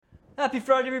Happy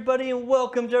Friday, everybody, and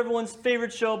welcome to everyone's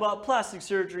favorite show about plastic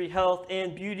surgery, health,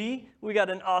 and beauty. We got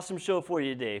an awesome show for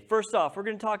you today. First off, we're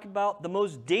going to talk about the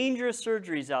most dangerous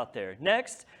surgeries out there.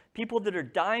 Next, people that are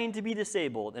dying to be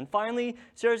disabled. And finally,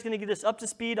 Sarah's going to get us up to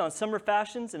speed on summer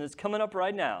fashions, and it's coming up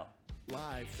right now.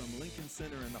 Live from Lincoln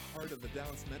Center in the heart of the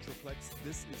Dallas Metroplex,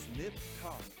 this is Nip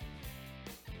Talk.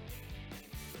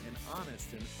 An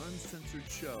honest and uncensored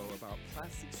show about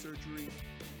plastic surgery,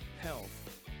 health,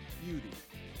 beauty,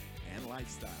 and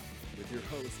lifestyle, with your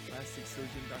host, plastic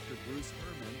surgeon Dr. Bruce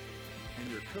Herman,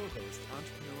 and your co-host,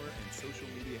 entrepreneur and social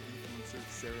media influencer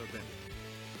Sarah Bennett.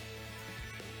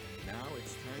 Now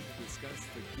it's time to discuss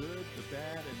the good, the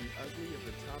bad, and the ugly of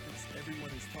the topics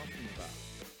everyone is talking about.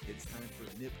 It's time for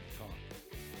Nip Talk.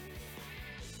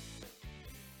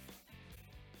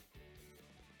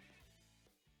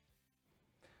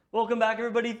 Welcome back,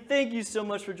 everybody. Thank you so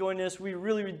much for joining us. We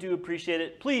really do appreciate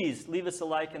it. Please leave us a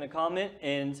like and a comment,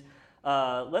 and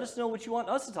let us know what you want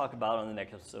us to talk about on the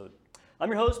next episode. I'm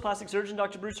your host, plastic surgeon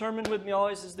Dr. Bruce Herman. With me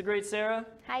always is the great Sarah.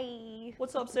 Hi.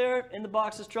 What's up, Sarah? In the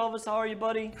box is Travis. How are you,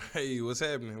 buddy? Hey, what's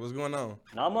happening? What's going on?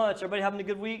 Not much. Everybody having a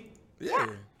good week? Yeah.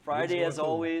 Friday, as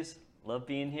always. Love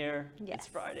being here. Yes. It's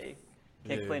Friday.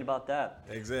 Can't complain about that.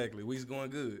 Exactly. Week's going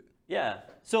good. Yeah.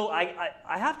 So I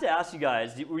have to ask you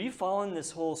guys, were you following this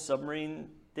whole submarine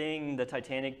thing, the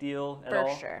Titanic deal at all?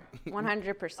 For sure.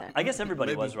 100%. I guess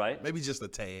everybody was, right? Maybe just a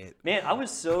tad. Man, I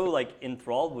was so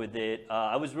enthralled with it.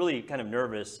 I was really kind of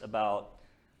nervous about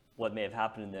what may have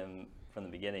happened to them from the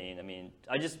beginning. I mean,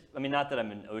 not that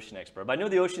I'm an ocean expert, but I know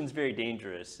the ocean's very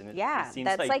dangerous. And it seems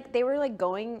that's like they were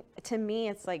going, to me,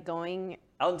 it's like going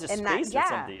out into space or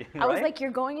something. I was right? like,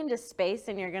 you're going into space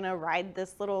and you're going to ride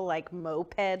this little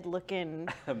moped looking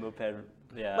moped,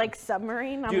 yeah.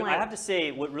 Submarine. Dude, I have to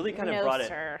say, what really kind of brought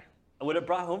sir. What it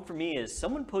brought home for me is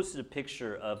someone posted a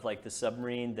picture of the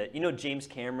submarine that, James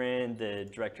Cameron, the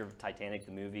director of Titanic,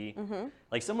 the movie,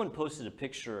 someone posted a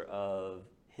picture of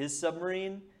his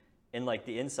submarine and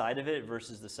the inside of it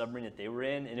versus the submarine that they were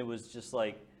in, and it was just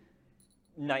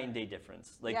night and day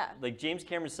difference. James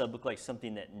Cameron's sub looked like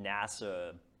something that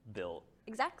NASA built.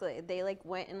 Exactly. They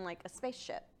went in a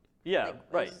spaceship. Yeah,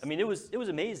 right. I mean, it was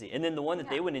amazing. And then the one that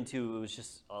they went into, it was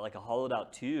just a hollowed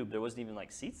out tube. There wasn't even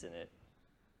seats in it.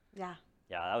 Yeah.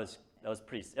 Yeah, that was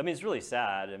pretty. I mean, it's really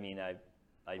sad. I mean,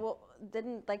 Well,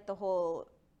 didn't the whole,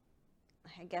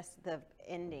 I guess the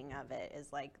ending of it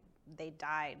is they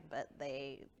died, but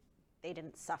they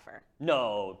didn't suffer.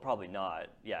 No, probably not.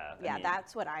 Yeah. Yeah, I mean,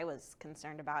 that's what I was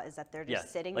concerned about, is that they're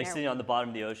just sitting there. Sitting on the bottom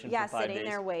of the ocean for 5 days. Yeah, sitting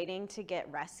there waiting to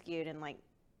get rescued and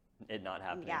it not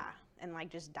happening. Yeah, and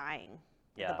just dying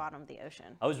at the bottom of the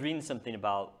ocean. I was reading something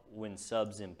about when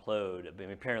subs implode. I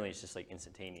mean, apparently it's just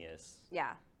instantaneous.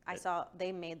 Yeah, I saw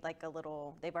they made a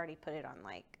little. They've already put it on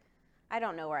I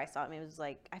don't know where I saw it. It was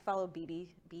I follow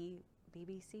BBC News.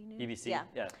 BBC.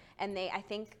 Yeah. And I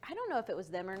think I don't know if it was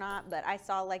them or not, but I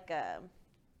saw a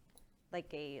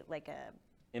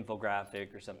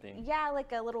infographic or something. Yeah,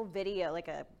 a little video,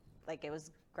 it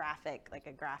was graphic,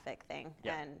 a graphic thing,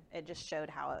 and it just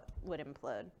showed how it would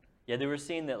implode. Yeah, they were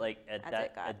saying that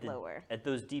at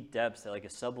those deep depths that a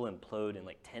sub will implode in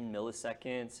 10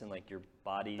 milliseconds, and your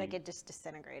body it just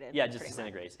disintegrated. Yeah, it just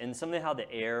disintegrates. And something how the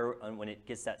air when it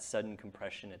gets that sudden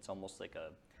compression, it's almost like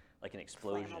an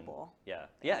explosion. Flammable.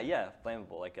 Yeah,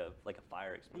 flammable, like a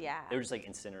fire explosion. Yeah. They were just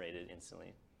incinerated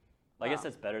instantly. I guess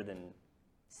that's better than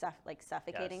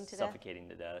suffocating to death. Suffocating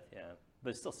to death, yeah.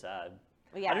 But it's still sad.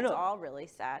 Well, yeah, I don't it's know. all really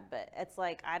sad, but it's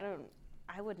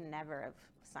I would never have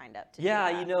signed up to do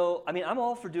that. I mean, I'm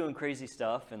all for doing crazy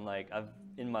stuff, and I've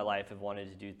in my life have wanted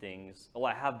to do things. Well,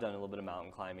 I have done a little bit of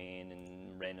mountain climbing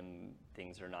and random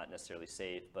things that are not necessarily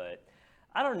safe, but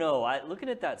I don't know. Looking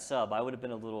at that sub, I would have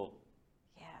been a little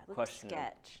questionable.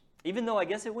 Sketch. Even though I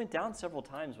guess it went down several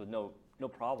times with no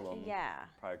problem. Yeah.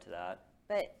 Prior to that.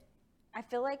 But I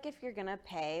feel if you're gonna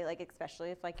pay,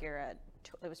 especially if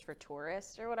it was for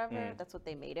tourists or whatever, that's what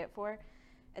they made it for.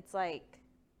 It's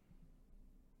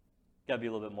gotta be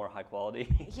a little bit more high quality.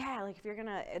 Yeah, if you're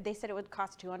gonna, they said it would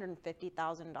cost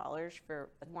 $250,000 for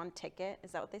one ticket.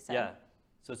 Is that what they said? Yeah.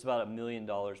 So it's about $1 million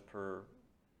per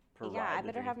ride. Yeah, I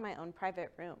better have my own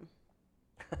private room.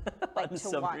 On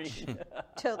to watch,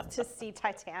 to see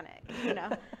Titanic.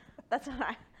 That's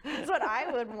what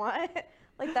I would want.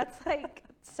 That's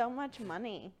so much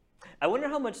money. I wonder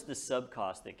how much the sub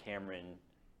cost that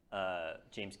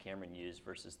James Cameron used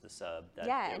versus the sub that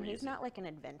yeah, and he's using. not an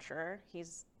adventurer.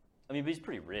 But he's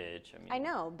pretty rich. I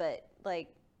know, but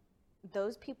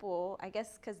those people, I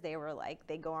guess because they were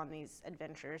they go on these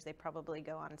adventures, they probably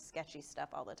go on sketchy stuff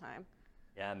all the time.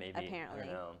 Yeah, maybe. Apparently. I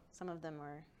don't know. Some of them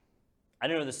were I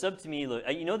don't know. The sub to me, look,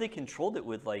 they controlled it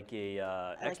with like a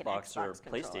Like an Xbox or Xbox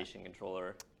controller. PlayStation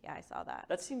controller. Yeah, I saw that.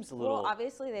 That seems a little. Well,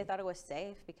 obviously they thought it was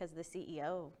safe because the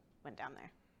CEO went down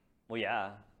there. Well,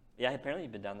 yeah. Yeah, apparently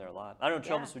you've been down there a lot. I don't know,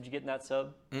 Travis, Yeah. would you get in that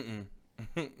sub?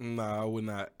 No, I would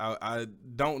not. I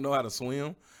don't know how to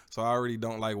swim, so I already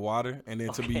don't like water. And then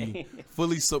to be Okay.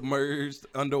 fully submerged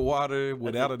underwater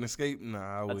without an escape, nah,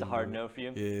 I wouldn't. That's a hard do it. no for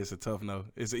you? Yeah, it's a tough no.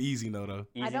 It's an easy no though.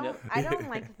 Easy no? I don't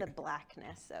like the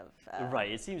blackness of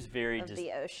Right, it seems very of just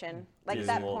the ocean. Like Yeah.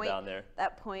 that dismal point down there.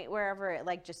 that point wherever it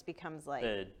like just becomes like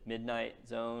The midnight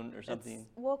zone or something.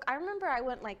 well, I remember I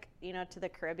went like, to the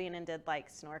Caribbean and did like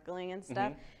snorkeling and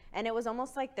stuff. And it was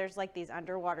almost like there's like these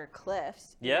underwater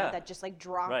cliffs Yeah. that just like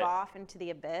drop Right. off into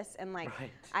the abyss. And like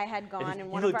Right. I had gone and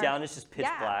one you of look our down, it's just pitch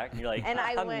Yeah. black. And you're like, And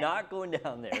I I'm went- not going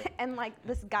down there. and like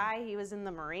this guy, he was in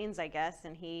the Marines, I guess,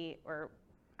 and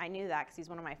I knew that because he's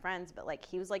one of my friends, but like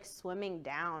he was like swimming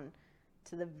down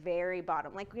to the very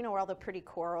bottom, like where all the pretty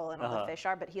coral and all the fish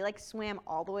are, but he like swam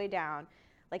all the way down.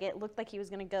 Like it looked like he was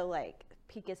gonna go like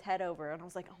peek his head over, and I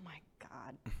was like, oh my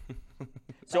God.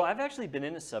 So I've actually been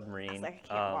in a submarine. I was like,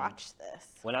 I can't watch this.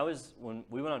 When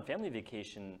we went on family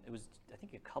vacation, it was I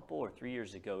think a couple or 3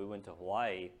 years ago. We went to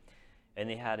Hawaii, and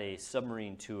they had a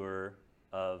submarine tour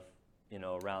of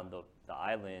around the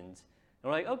island.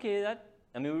 And we're like, okay,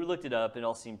 we looked it up. It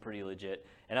all seemed pretty legit.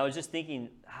 And I was just thinking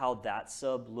how that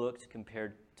sub looked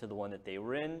compared to the one that they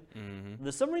were in.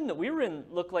 The submarine that we were in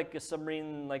looked like a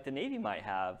submarine like the Navy might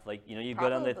have. Like you go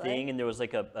down the Probably. thing, and there was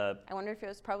like a I wonder if it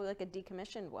was probably like a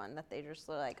decommissioned one that they just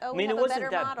were like, oh, I we mean, have it a wasn't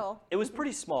better that. model. It was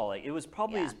pretty small. Like it was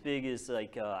probably Yeah. as big as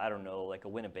like I don't know, like a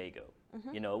Winnebago.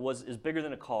 It was bigger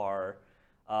than a car,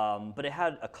 but it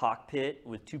had a cockpit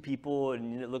with two people,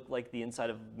 and it looked like the inside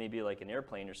of maybe like an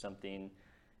airplane or something.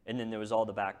 And then there was all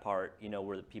the back part,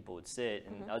 where the people would sit.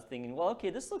 And I was thinking, well, okay,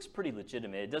 this looks pretty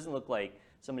legitimate. It doesn't look like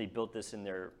somebody built this in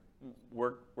their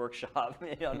workshop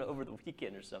over the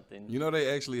weekend or something.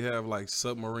 They actually have like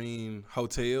submarine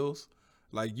hotels.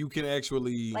 Like you can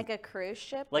actually Like a cruise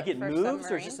ship. Like but it for moves, or it's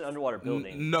submarines? just an underwater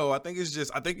building? No, I think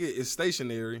it's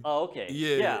stationary. Oh, okay.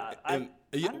 Yeah, I and-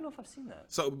 don't know if I've seen that.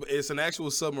 So it's an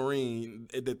actual submarine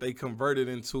that they converted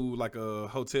into like a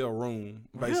hotel room,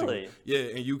 basically. Really?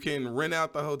 Yeah, and you can rent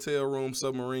out the hotel room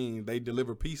submarine. They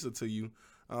deliver pizza to you,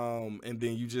 and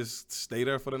then you just stay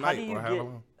there for the night or however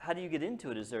long. How do you get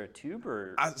into it? Is there a tube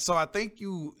or? I think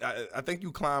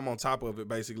you climb on top of it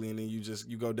basically, and then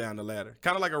you go down the ladder,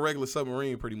 kind of like a regular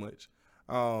submarine, pretty much.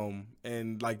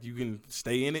 And like you can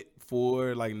stay in it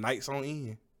for like nights on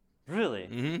end.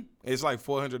 Really? It's like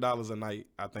 $400 a night.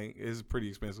 I think it's pretty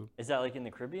expensive. Is that like in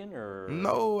the Caribbean or?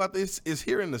 No, it's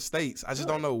here in the States. I just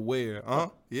don't know where.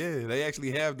 Yeah, they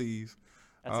actually have these.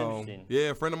 That's interesting.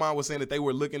 Yeah, a friend of mine was saying that they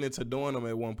were looking into doing them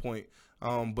at one point,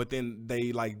 but then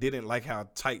they didn't like how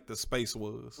tight the space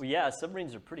was. Well, yeah,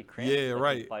 submarines are pretty cramped. Yeah,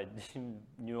 right. By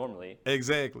normally.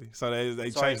 Exactly. So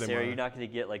they Sorry, changed their Sarah, mind. you're not going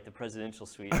to get like the presidential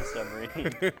suite in a submarine.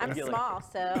 I'm You get, small,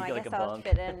 so I get, like, guess a I'll bunk.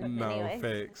 fit in No, anyway.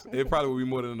 facts. It probably would be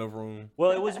more than enough room.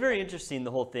 Well, it was very interesting,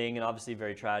 the whole thing, and obviously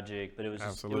very tragic. But it was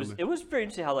Absolutely. it was very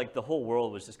interesting how like the whole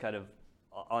world was just kind of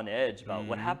on edge about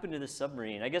what happened to the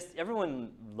submarine. I guess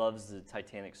everyone loves the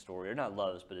Titanic story, or not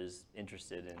loves, but is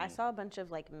interested in. I saw a bunch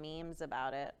of like memes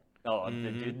about it, Oh,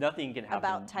 dude, nothing can happen.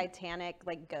 about Titanic,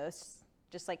 like ghosts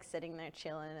just like sitting there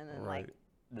chilling and then Right. like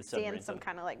the seeing submarine some stuff.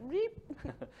 kind of like beep.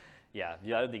 Yeah, I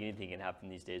don't think anything can happen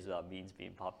these days without memes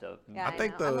being popped up. Yeah, I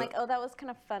think know. I'm the- like, oh, that was kind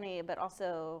of funny, but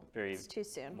also Very it's too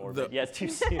soon. Morbid. Yeah, it's too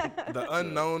soon. The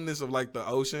unknownness of like the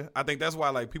ocean, I think that's why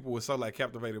like people were so like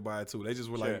captivated by it too. They just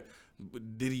were Sure. like,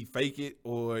 did he fake it,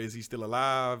 or is he still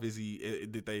alive?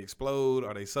 Did they explode?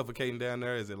 Are they suffocating down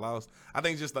there? Is it lost? I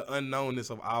think just the unknownness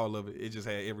of all of it, it just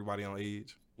had everybody on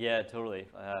edge. Yeah, totally.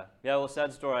 Yeah, well,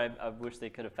 sad story. I wish they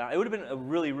could have found. It would have been a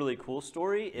really, really cool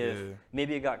story if Yeah.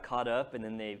 maybe it got caught up and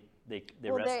then they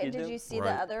Well, rescued did them. you see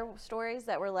Right. the other stories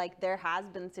that were like there has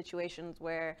been situations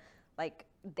where like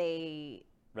they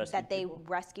Rescued they people?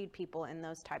 rescued people in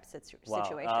those types of Wow.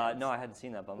 situations. No, I hadn't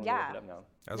seen that, but I'm gonna Yeah. look it up now.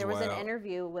 That's there was wild. an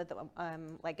interview with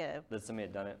like a That somebody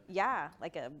had done it.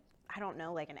 like a I don't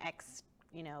know, like an ex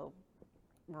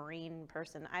Marine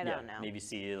person. I don't know. Navy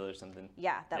SEAL or something.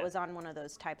 Yeah, that Yeah. was on one of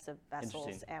those types of vessels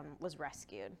Interesting. and was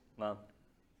rescued. Well,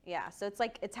 Yeah, so it's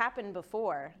like it's happened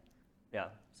before. yeah.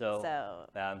 So, So,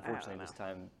 I don't unfortunately, this know.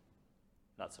 time,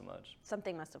 not so much.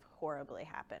 Something must have horribly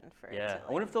happened for Yeah. it to,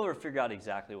 I wonder if they'll ever figure out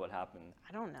exactly what happened.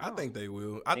 I don't know. I think they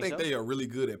will. I Think think so? they are really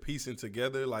good at piecing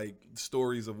together like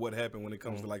stories of what happened when it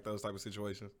comes to like those type of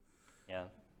situations. Yeah.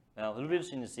 Well, it'll be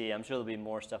interesting to see. I'm sure there'll be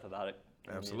more stuff about it. in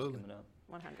the years Absolutely. coming up.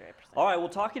 100%. All right, well,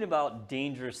 talking about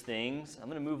dangerous things, I'm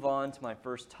going to move on to my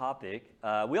first topic.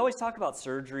 We always talk about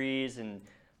surgeries and,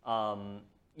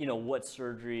 what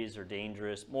surgeries are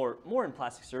dangerous, more in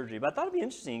plastic surgery. But I thought it'd be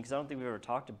interesting because I don't think we've ever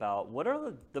talked about what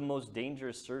are the most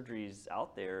dangerous surgeries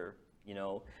out there,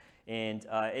 And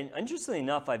interestingly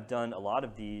enough, I've done a lot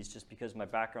of these just because my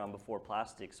background before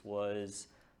plastics was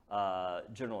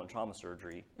general and trauma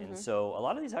surgery. And so a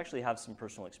lot of these actually have some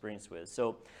personal experience with.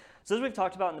 So as we've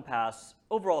talked about in the past,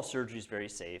 overall surgery is very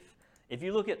safe. If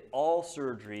you look at all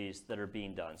surgeries that are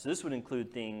being done, so this would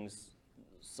include things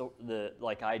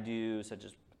like I do, such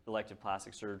as elective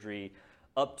plastic surgery,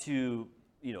 up to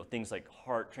things like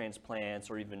heart transplants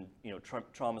or even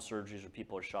trauma surgeries where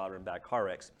people are shot or in bad car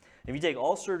wrecks. If you take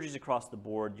all surgeries across the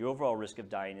board, your overall risk of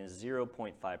dying is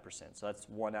 0.5%. So that's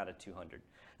 1 out of 200.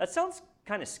 That sounds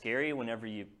kind of scary whenever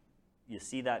you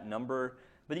see that number.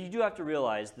 But you do have to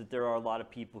realize that there are a lot of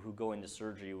people who go into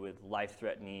surgery with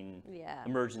life-threatening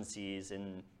emergencies,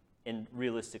 and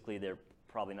realistically, they're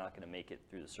probably not going to make it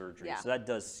through the surgery. So that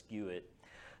does skew it.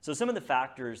 So some of the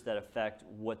factors that affect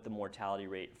what the mortality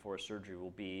rate for a surgery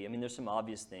will be, there's some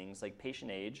obvious things like patient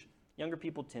age. Younger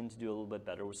people tend to do a little bit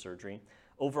better with surgery.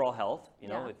 Overall health,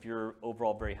 if you're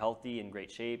overall very healthy, in great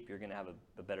shape, you're going to have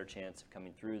a better chance of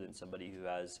coming through than somebody who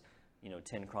has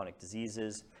 10 chronic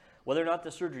diseases. Whether or not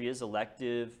the surgery is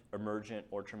elective, emergent,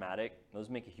 or traumatic,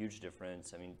 those make a huge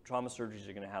difference. Trauma surgeries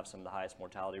are going to have some of the highest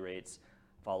mortality rates,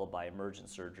 followed by emergent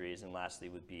surgeries, and lastly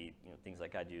would be things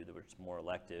like I do that are more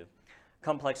elective.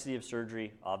 Complexity of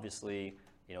surgery, obviously,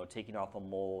 taking off a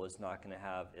mole is not going to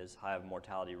have as high of a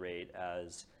mortality rate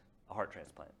as a heart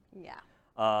transplant. Yeah.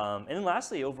 And then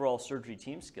lastly, overall surgery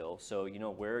team skill. So,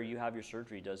 where you have your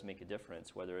surgery does make a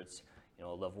difference, whether it's, a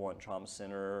level 1 trauma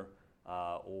center,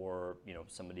 or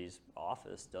somebody's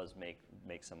office does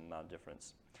make some amount of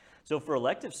difference. So for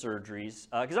elective surgeries,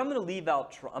 because I'm going to leave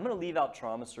out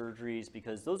trauma surgeries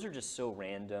because those are just so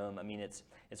random.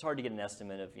 It's hard to get an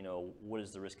estimate of what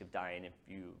is the risk of dying if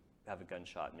you have a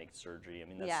gunshot and make surgery.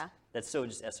 That's so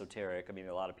just esoteric.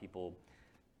 A lot of people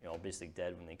basically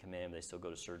dead when they come in, but they still go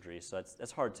to surgery. So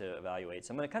that's hard to evaluate.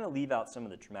 So I'm going to kind of leave out some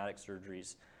of the traumatic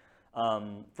surgeries.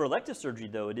 For elective surgery,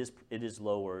 though, it is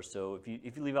lower. So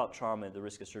if you leave out trauma, the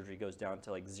risk of surgery goes down to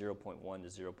like 0.1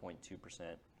 to 0.2%.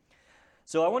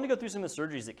 So I want to go through some of the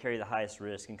surgeries that carry the highest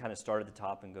risk and kind of start at the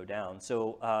top and go down.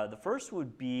 So the first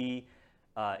would be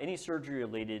any surgery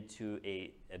related to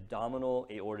a abdominal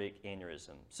aortic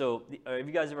aneurysm. So have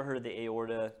you guys ever heard of the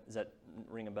aorta? Does that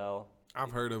ring a bell?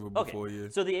 I've heard of it before, Okay. yeah.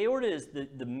 So the aorta is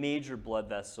the major blood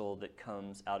vessel that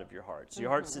comes out of your heart. So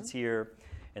your heart sits here,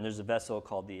 and there's a vessel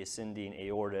called the ascending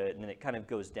aorta, and then it kind of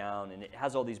goes down, and it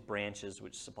has all these branches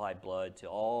which supply blood to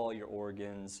all your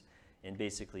organs and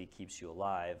basically keeps you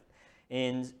alive.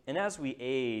 And as we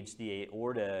age, the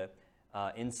aorta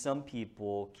in some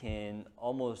people can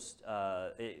almost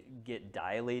get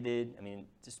dilated.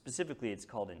 Specifically it's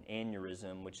called an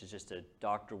aneurysm, which is just a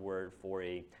doctor word for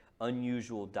a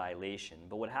unusual dilation.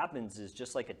 But what happens is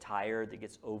just like a tire that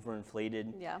gets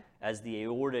overinflated, as the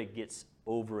aorta gets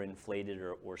overinflated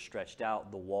or stretched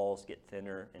out, the walls get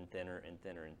thinner and thinner and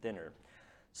thinner and thinner.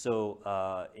 So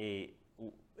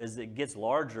as it gets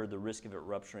larger, the risk of it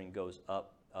rupturing goes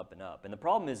up and up. And the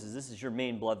problem is this is your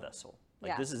main blood vessel.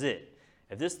 This is it.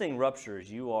 If this thing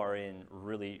ruptures, you are in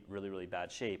really, really, really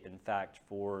bad shape. In fact,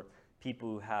 for people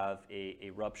who have a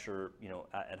rupture,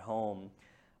 at home,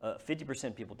 50%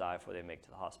 of people die before they make it to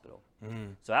the hospital.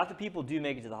 So half the people do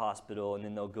make it to the hospital, and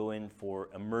then they'll go in for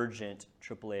emergent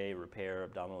AAA repair,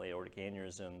 abdominal aortic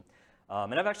aneurysm.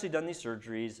 And I've actually done these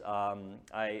surgeries.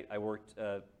 I worked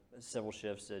several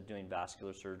shifts doing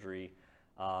vascular surgery,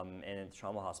 and in the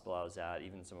trauma hospital I was at,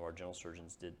 even some of our general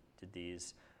surgeons did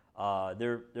these.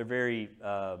 They're very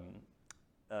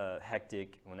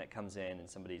hectic when it comes in and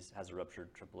somebody has a ruptured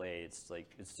AAA.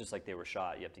 It's just like they were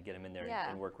shot. You have to get them in there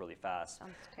and work really fast.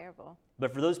 Sounds terrible.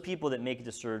 But for those people that make it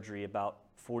to surgery, about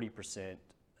 40%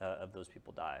 of those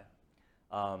people die.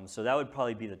 So that would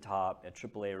probably be the top, a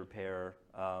AAA repair.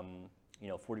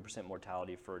 40%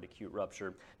 mortality for an acute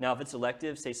rupture. Now, if it's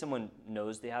elective, say someone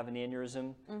knows they have an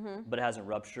aneurysm, but it hasn't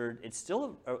ruptured, it's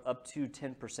still up to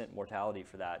 10% mortality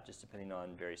for that, just depending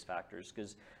on various factors,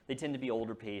 because they tend to be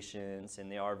older patients,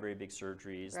 and they are very big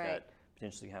surgeries that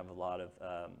potentially have a lot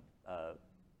of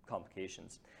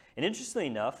complications. And interestingly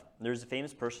enough, there's a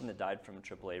famous person that died from a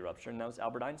AAA rupture, and that was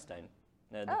Albert Einstein,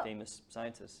 the famous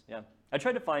scientist. Yeah, I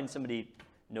tried to find somebody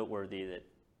noteworthy that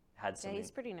had something. Yeah, he's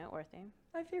pretty noteworthy.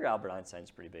 I figure Albert Einstein's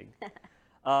pretty big.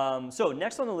 So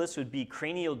next on the list would be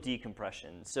cranial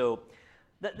decompression. So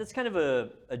that's kind of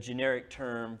a generic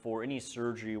term for any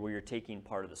surgery where you're taking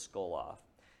part of the skull off.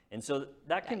 And so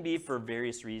that can be for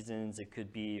various reasons. It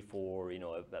could be for,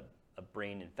 a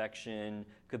brain infection,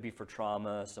 could be for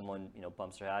trauma. Someone,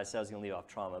 bumps their head. I said I was going to leave off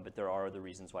trauma, but there are other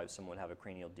reasons why someone would have a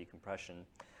cranial decompression.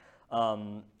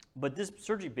 But this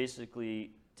surgery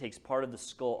basically takes part of the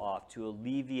skull off to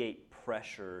alleviate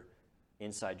pressure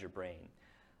inside your brain.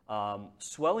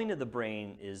 Swelling of the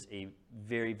brain is a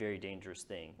very, very dangerous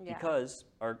thing because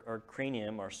our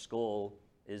cranium, our skull,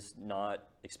 is not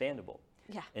expandable.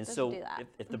 Yeah, and so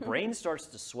if the brain starts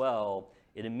to swell,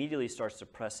 it immediately starts to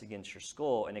press against your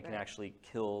skull, and it can actually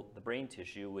kill the brain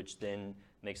tissue, which then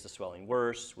makes the swelling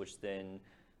worse, which then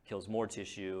kills more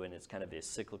tissue, and it's kind of a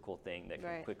cyclical thing that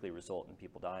can quickly result in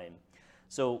people dying.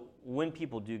 So when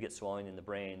people do get swelling in the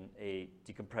brain, a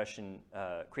decompression,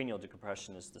 cranial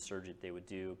decompression is the surgery that they would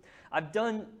do. I've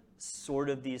done sort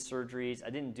of these surgeries. I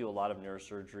didn't do a lot of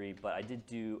neurosurgery, but I did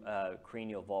do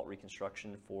cranial vault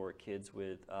reconstruction for kids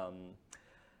with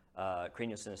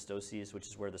craniosynostosis, which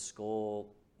is where the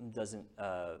skull doesn't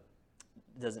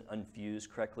unfuse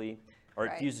correctly, or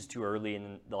it fuses too early,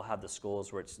 and they'll have the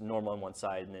skulls where it's normal on one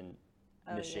side and then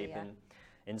misshapen.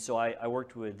 And so I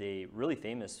worked with a really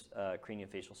famous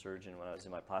craniofacial surgeon when I was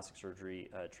in my plastic surgery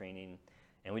training,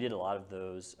 and we did a lot of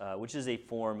those, which is a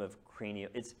form of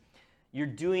you're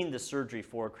doing the surgery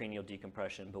for cranial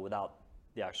decompression, but without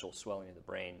the actual swelling of the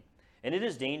brain. And it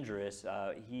is dangerous.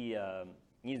 He's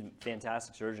a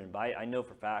fantastic surgeon, but I know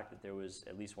for a fact that there was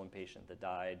at least one patient that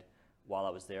died while I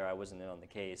was there. I wasn't in on the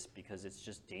case because it's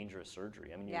just dangerous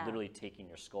surgery. I mean, you're literally taking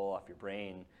your skull off your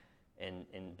brain,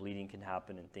 and bleeding can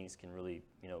happen, and things can really,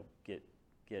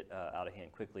 get out of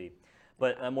hand quickly.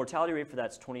 But mortality rate for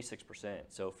that's 26%.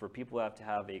 So for people who have to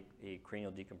have a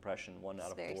cranial decompression, 1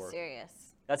 out of 4. It's very serious.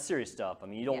 That's serious stuff. I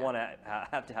mean, you don't want to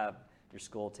have to have your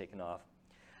skull taken off.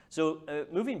 So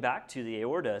moving back to the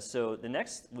aorta, so the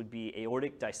next would be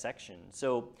aortic dissection.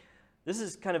 So this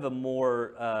is kind of a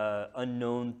more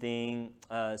unknown thing.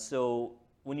 So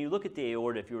when you look at the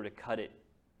aorta, if you were to cut it,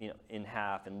 in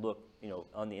half and look,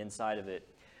 on the inside of it,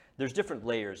 there's different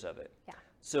layers of it. Yeah.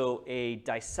 So a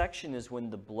dissection is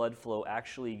when the blood flow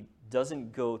actually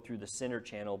doesn't go through the center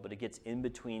channel, but it gets in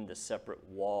between the separate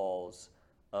walls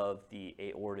of the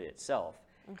aorta itself.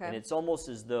 Okay. And it's almost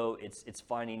as though it's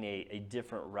finding a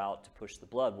different route to push the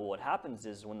blood. Well, what happens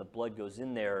is when the blood goes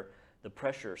in there, the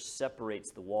pressure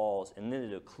separates the walls, and then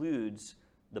it occludes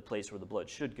the place where the blood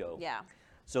should go. Yeah.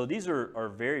 So these are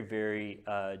very, very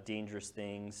dangerous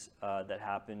things that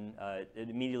happen. It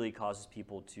immediately causes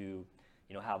people to,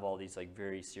 have all these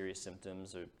very serious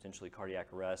symptoms or potentially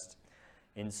cardiac arrest.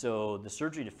 And so the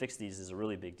surgery to fix these is a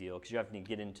really big deal because you have to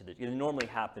get into it normally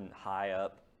happen high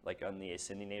up, like on the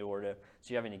ascending aorta.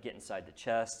 So you're having to get inside the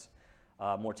chest.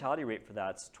 Mortality rate for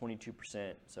that's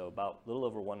 22%. So about a little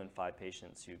over 1 in 5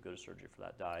 patients who go to surgery for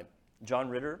that die. John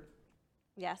Ritter.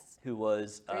 Yes. Who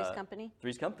was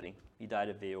Three's Company. He died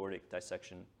of aortic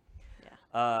dissection.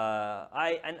 Yeah.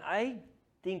 I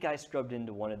think I scrubbed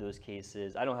into one of those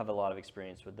cases. I don't have a lot of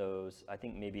experience with those. I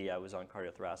think maybe I was on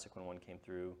cardiothoracic when one came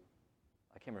through.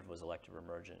 I can't remember if it was elective or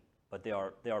emergent, but they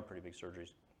are pretty big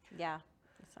surgeries. Yeah.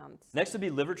 That sounds. Next would be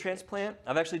liver transplant.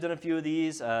 I've actually done a few of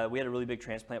these. We had a really big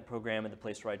transplant program at the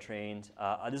place where I trained.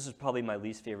 This is probably my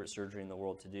least favorite surgery in the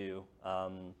world to do.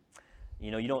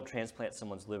 You don't transplant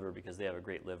someone's liver because they have a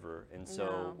great liver. And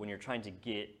so when you're trying to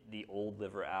get the old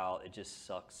liver out, it just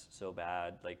sucks so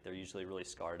bad. Like they're usually really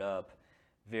scarred up,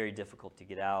 very difficult to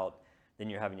get out. Then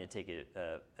you're having to take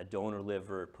a donor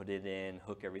liver, put it in,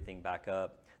 hook everything back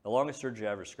up. The longest surgery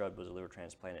I ever scrubbed was a liver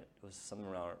transplant. It was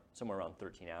somewhere around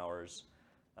 13 hours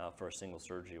for a single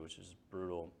surgery, which is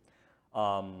brutal.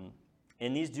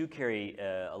 And these do carry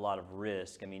a lot of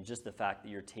risk. I mean, just the fact that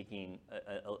you're taking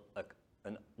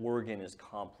an organ as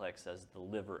complex as the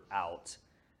liver out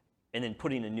and then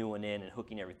putting a new one in and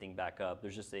hooking everything back up,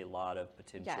 there's just a lot of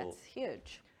potential. Yeah, it's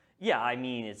huge. Yeah, I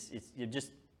mean, it's you're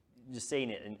just saying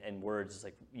it in words, it's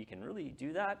like, you can really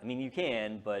do that? I mean, you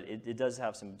can, but it does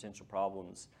have some potential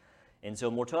problems. And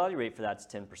so mortality rate for that's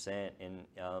 10%. And,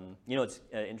 it's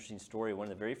an interesting story. One of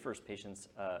the very first patients,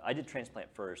 I did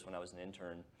transplant first when I was an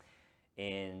intern.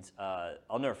 And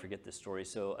I'll never forget this story.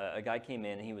 So a guy came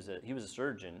in, and he was a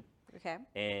surgeon. Okay.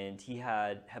 And he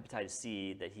had hepatitis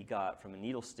C that he got from a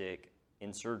needle stick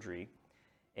in surgery,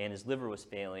 and his liver was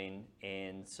failing,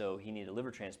 and so he needed a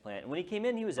liver transplant. And when he came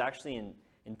in, he was actually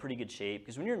in pretty good shape,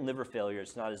 because when you're in liver failure,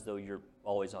 it's not as though you're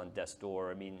always on death's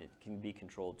door. I mean, it can be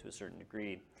controlled to a certain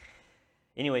degree.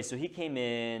 Anyway, so he came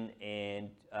in, and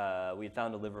we had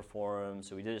found a liver for him,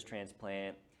 so we did his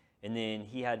transplant. And then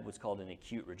he had what's called an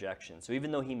acute rejection. So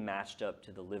even though he matched up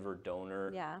to the liver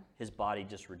donor, his body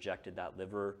just rejected that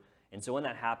liver. And so when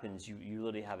that happens, you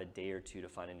literally have a day or two to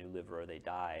find a new liver or they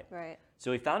die. Right.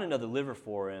 So we found another liver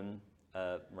for him,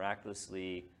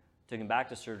 miraculously, took him back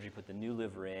to surgery, put the new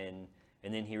liver in,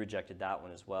 and then he rejected that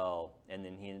one as well. And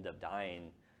then he ended up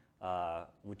dying,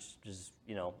 which is,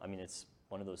 I mean, it's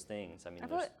one of those things. I mean,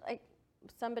 like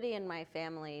somebody in my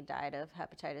family died of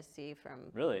hepatitis C from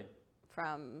Really?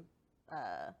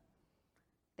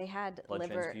 They had Blood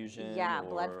liver transfusion?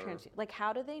 blood transfusion. Like,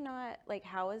 how do they not, like,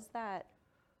 how is that,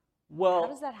 Well, how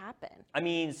does that happen? I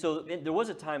mean, so there was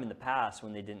a time in the past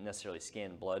when they didn't necessarily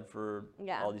scan blood for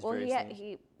all these various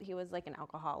things. He was like an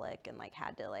alcoholic and like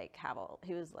had to like have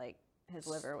he was like, his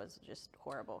liver was just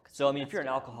horrible. So, I mean, if you're an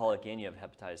alcoholic and you have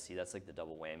hepatitis C, that's like the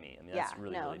double whammy. I mean, that's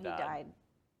really bad. he died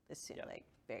as soon, like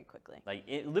very quickly. Like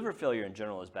liver failure in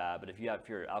general is bad, but if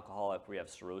you're alcoholic where you have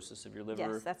cirrhosis of your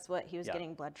liver. Yes, that's what he was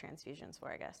getting blood transfusions for,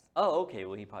 I guess. Oh, okay.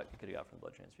 Well, he could have got from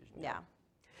blood transfusion. Yeah.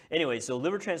 Anyway, so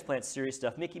liver transplant, serious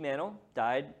stuff. Mickey Mantle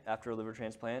died after a liver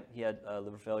transplant. He had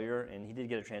liver failure, and he did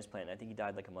get a transplant. I think he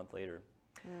died like a month later.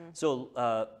 So,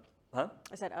 huh?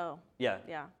 I said, oh. Yeah.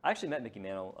 Yeah. I actually met Mickey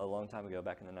Mantle a long time ago,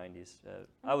 back in the 90s.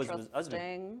 I was a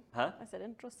big, huh? I said,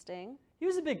 interesting. He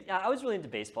was I was really into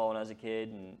baseball when I was a kid,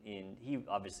 and he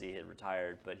obviously had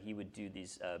retired, but he would do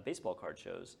these baseball card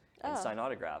shows and sign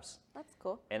autographs. That's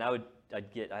cool. And I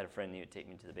had a friend who would take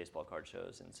me to the baseball card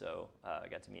shows, and so I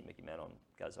got to meet Mickey Mantle and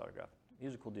got his autograph. He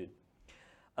was a cool dude.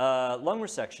 Lung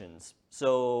resections.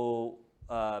 So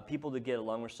people that get a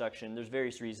lung resection, there's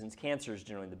various reasons. Cancer is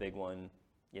generally the big one.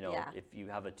 If you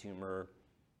have a tumor,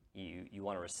 you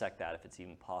want to resect that if it's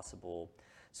even possible.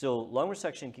 So lung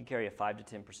resection can carry a 5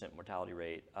 to 10% mortality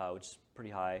rate, which is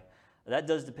pretty high. That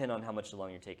does depend on how much of the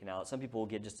lung you're taking out. Some people will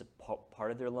get just a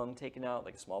part of their lung taken out,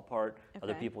 like a small part. Okay.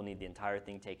 Other people need the entire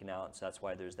thing taken out, so that's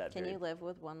why there's that. Can you live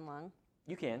with one lung?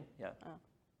 You can, yeah. Oh.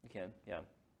 You can, yeah.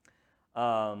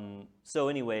 So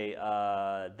anyway,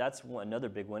 that's another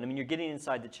big one. I mean, you're getting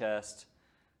inside the chest.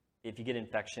 If you get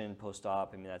infection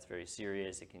post-op, I mean, that's very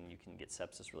serious. You can get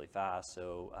sepsis really fast,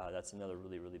 so that's another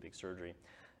really, really big surgery.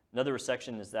 Another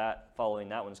resection is following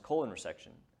that one is colon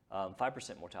resection,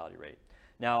 5% mortality rate.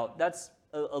 Now, that's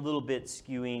a little bit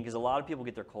skewing because a lot of people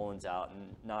get their colons out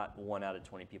and not 1 out of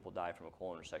 20 people die from a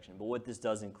colon resection. But what this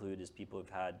does include is people who've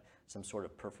had some sort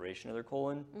of perforation of their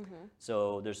colon. Mm-hmm.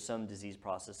 So there's some disease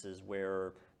processes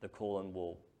where the colon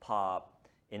will pop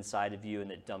inside of you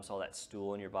and it dumps all that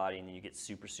stool in your body and then you get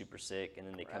super, super sick and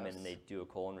then they come in and they do a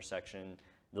colon resection.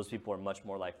 Those people are much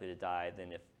more likely to die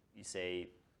than if you say,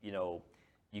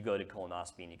 you go to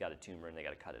colonoscopy and you got a tumor and they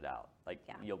got to cut it out.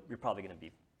 You're probably going to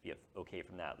be okay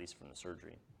from that, at least from the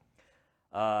surgery.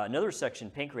 Another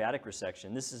resection, pancreatic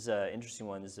resection. This is an interesting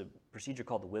one. This is a procedure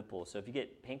called the Whipple. So if you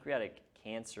get pancreatic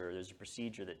cancer, there's a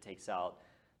procedure that takes out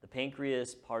the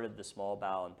pancreas, part of the small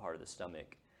bowel, and part of the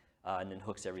stomach, and then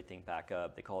hooks everything back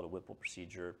up. They call it a Whipple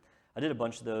procedure. I did a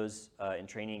bunch of those in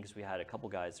training because we had a couple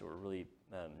guys that were really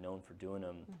known for doing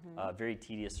them. Mm-hmm. Very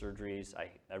tedious surgeries.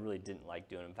 I really didn't like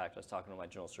doing them. In fact, I was talking to my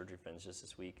general surgery friends just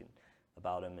this week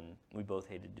about them, and we both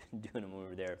hated doing them when we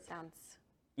were there. Sounds.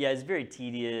 Yeah, it's very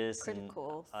tedious.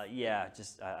 Critical. And,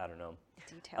 just I don't know.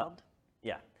 Detailed.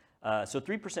 Yeah. So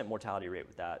 3% mortality rate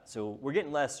with that. So we're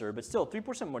getting lesser, but still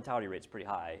 3% mortality rate is pretty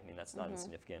high. I mean, that's not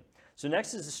insignificant. So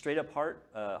next is a straight up heart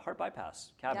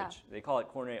bypass, CABG. Yeah. They call it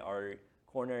coronary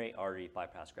artery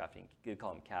bypass grafting. You could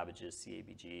call them CABGs,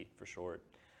 CABG for short.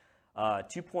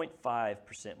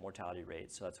 2.5% mortality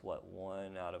rate. So that's what,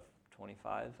 1 out of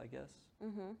 25, I guess?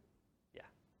 Mm-hmm. Yeah,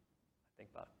 I think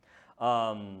about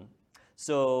it.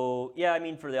 So yeah, I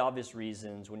mean, for the obvious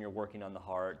reasons, when you're working on the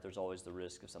heart, there's always the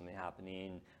risk of something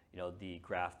happening. The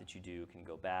graft that you do can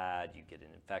go bad. You get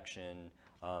an infection.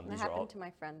 That happened to my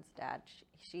friend's dad.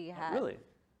 She had really,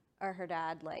 or her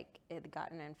dad had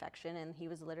gotten an infection, and he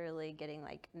was literally getting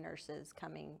nurses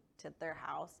coming to their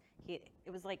house. It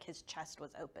was like his chest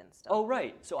was open still. Oh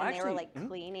right, so and actually they were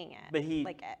cleaning it. But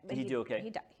did he do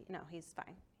okay? No, he's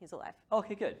fine. He's alive.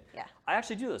 Okay, good. Yeah. I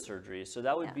actually do those surgeries, so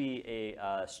that would be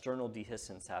a sternal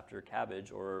dehiscence after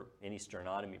CABG or any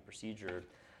sternotomy procedure.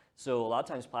 So a lot of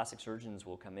times plastic surgeons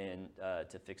will come in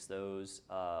to fix those,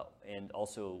 and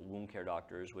also wound care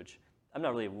doctors, which I'm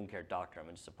not really a wound care doctor.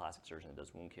 I'm just a plastic surgeon that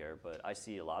does wound care, but I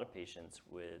see a lot of patients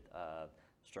with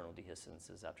sternal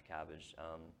dehiscences after CABG.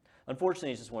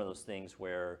 Unfortunately, it's just one of those things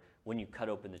where when you cut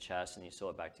open the chest and you sew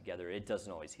it back together, it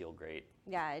doesn't always heal great.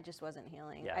 Yeah, it just wasn't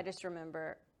healing. Yeah. I just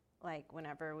remember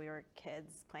whenever we were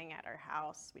kids playing at our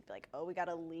house, we'd be like, oh, we got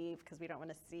to leave because we don't want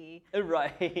to see.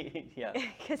 Right, yeah.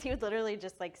 Because he would literally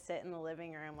just sit in the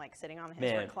living room, sitting on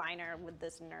his recliner with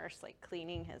this nurse,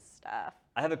 cleaning his stuff.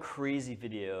 I have a crazy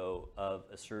video of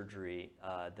a surgery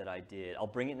that I did. I'll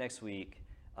bring it next week.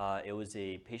 It was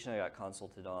a patient I got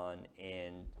consulted on,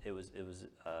 and it was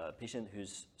a patient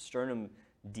whose sternum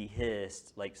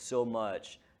dehisced like so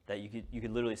much that you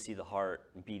could literally see the heart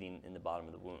beating in the bottom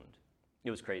of the wound.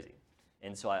 It was crazy,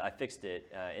 and so I fixed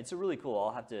it. It's a really cool.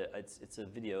 I'll have to. It's a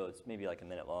video. It's maybe like a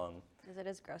minute long. Is it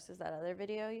as gross as that other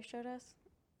video you showed us?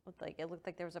 It looked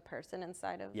like there was a person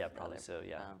inside of. Yeah, probably so.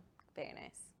 Yeah. Oh, very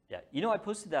nice. Yeah, I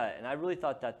posted that, and I really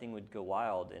thought that thing would go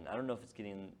wild, and I don't know if it's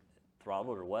getting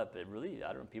throttled or what, but really, I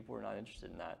don't know, people were not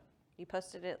interested in that. You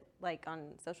posted it like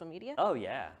on social media? Oh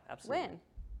yeah, absolutely. When?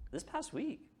 This past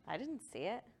week. I didn't see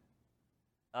it.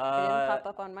 It didn't pop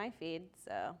up on my feed,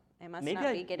 so it must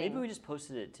not be getting. Maybe we just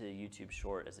posted it to YouTube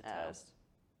Short as a test.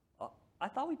 I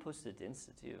thought we posted it to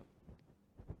Insta too.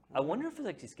 I wonder if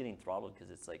it's getting throttled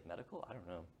because it's like medical. I don't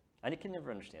know. I can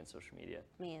never understand social media.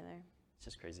 Me either. It's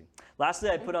just crazy.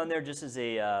 Lastly, I put on there just as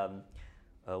a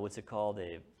what's it called?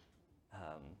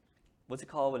 What's it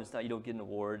called when it's not, you don't get an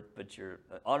award, but you're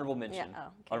honorable mention. Yeah. Oh,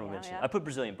 okay. Honorable mention. I put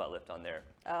Brazilian butt lift on there.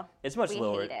 Oh. It's much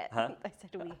lower. We hate it. Huh? I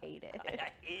said we hate it. I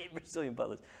hate Brazilian butt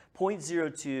lift.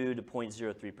 0.02 to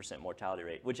 0.03% mortality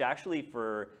rate, which actually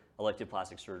for elective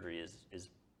plastic surgery is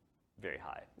very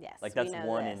high. Yes. Like that's we know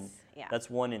one this. in that's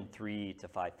 1 in 3 to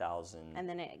 5,000. And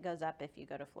then it goes up if you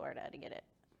go to Florida to get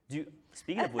it.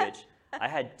 Speaking of which, I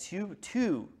had two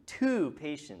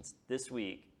patients this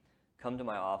week come to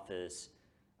my office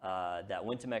that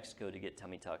went to Mexico to get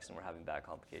tummy tucks and were having back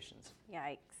complications.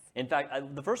 Yikes. In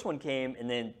fact, the first one came, and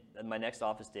then my next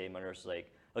office day, my nurse was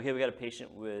like, "Okay, we got a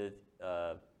patient with,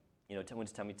 went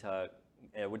to tummy tuck,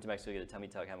 went to Mexico to get a tummy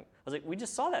tuck." I was like, "We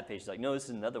just saw that patient." She's like, "No, this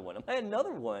is another one." I had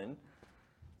another one,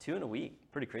 2 in a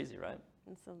week. Pretty crazy, right?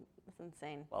 It's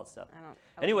insane. Wild stuff.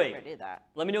 I Anyway, would never do that.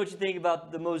 let me know what you think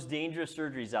about the most dangerous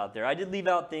surgeries out there. I did leave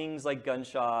out things like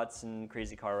gunshots and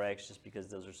crazy car wrecks just because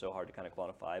those are so hard to kind of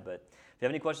quantify. But if you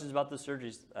have any questions about those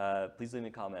surgeries, please leave me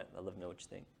a comment. I'd love to know what you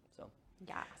think. So,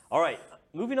 Yes. all right,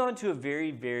 moving on to a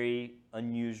very, very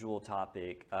unusual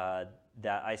topic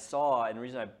that I saw, and the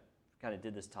reason I kind of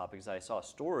did this topic is I saw a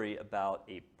story about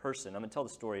a person. I'm going to tell the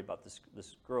story about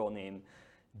this girl named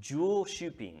Jewel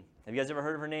Shuping. Have you guys ever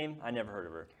heard of her name? I never heard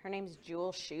of her. Her name's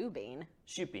Jewel Shubing.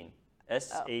 Shuping.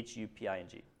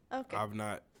 Shuping. Okay. I've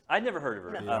not. I'd never heard of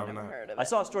her. No, I've never heard of I it.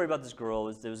 saw a story about this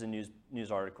girl. There was a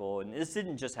news article, and this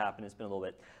didn't just happen. It's been a little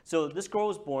bit. So this girl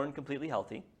was born completely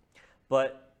healthy,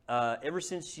 but ever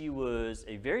since she was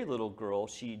a very little girl,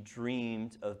 she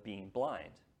dreamed of being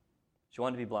blind. She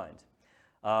wanted to be blind.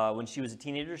 When she was a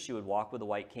teenager, she would walk with a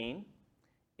white cane,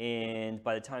 and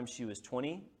by the time she was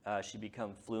 20, she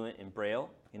became fluent in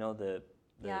Braille. You know, the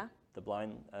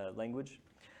blind language.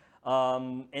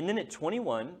 And then at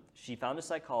 21, she found a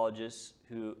psychologist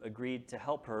who agreed to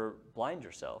help her blind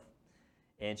herself.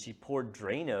 And she poured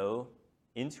Drano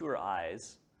into her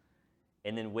eyes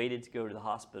and then waited to go to the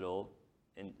hospital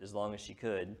as long as she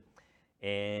could.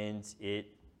 And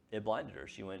it blinded her.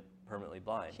 She went permanently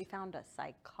blind. She found a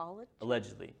psychologist?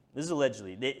 Allegedly. This is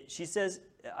allegedly. She says,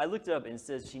 I looked it up and it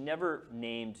says she never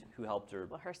named who helped her.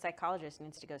 Well, her psychologist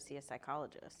needs to go see a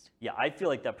psychologist. Yeah, I feel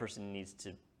like that person needs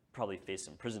to probably face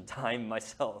some prison time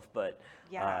myself, but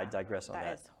I digress on that.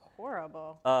 That is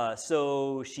horrible.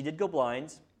 So she did go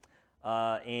blind,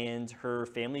 and her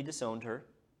family disowned her.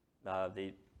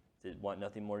 They did want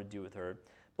nothing more to do with her.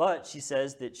 But she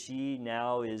says that she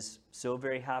now is so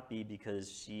very happy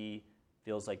because she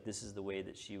feels like this is the way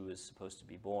that she was supposed to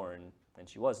be born, and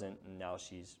she wasn't, and now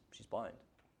she's blind.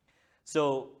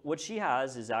 So what she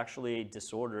has is actually a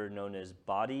disorder known as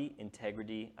body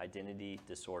integrity identity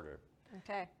disorder.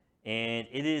 Okay. And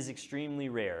it is extremely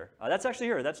rare. That's actually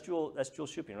her. That's Jewel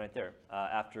Shuping right there.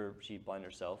 After she blinded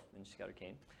herself and she got her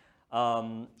cane.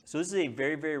 So this is a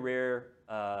very, very rare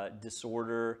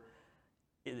disorder.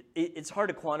 It's hard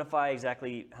to quantify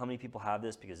exactly how many people have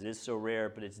this because it is so rare,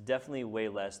 but it's definitely way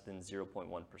less than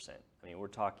 0.1%. I mean, we're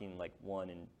talking like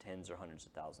 1 in tens or hundreds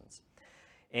of thousands.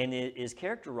 And it is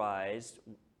characterized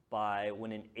by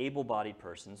when an able-bodied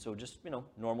person, so just,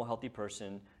 normal, healthy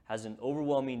person, has an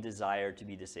overwhelming desire to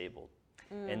be disabled.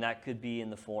 And that could be in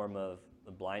the form of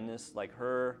blindness like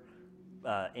her,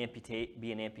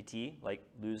 be an amputee, like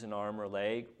lose an arm or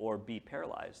leg, or be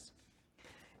paralyzed.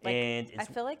 Like, and I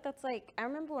feel like that's like, I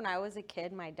remember when I was a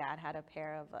kid, my dad had a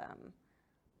pair of,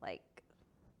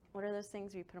 what are those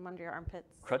things where you put them under your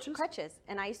armpits? Crutches? Crutches.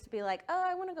 And I used to be like, oh,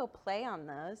 I want to go play on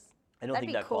those. I don't That'd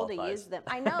think be that cool qualifies. to use them.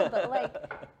 I know,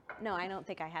 but no, I don't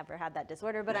think I ever had that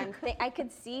disorder. But I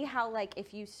could see how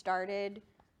if you started,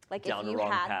 Down if the you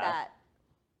wrong had path.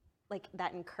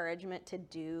 that encouragement to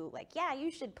do, yeah,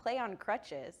 you should play on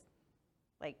crutches.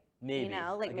 Maybe. You know, I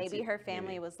like could maybe see- her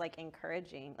family maybe. was like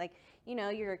encouraging, like, you know,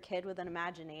 you're a kid with an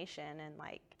imagination and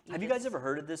like. Have you guys ever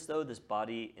heard of this though? This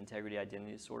body integrity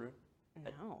identity disorder?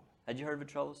 No. Had you heard of it,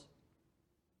 Charles?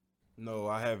 No,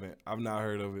 I haven't. I've not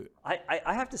heard of it.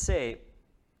 I have to say,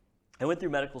 I went through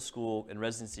medical school and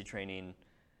residency training,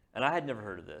 and I had never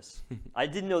heard of this. I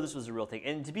didn't know this was a real thing.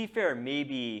 And to be fair,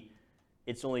 maybe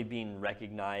it's only being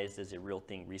recognized as a real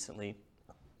thing recently.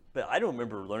 But I don't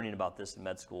remember learning about this in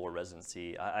med school or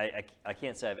residency. I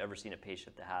can't say I've ever seen a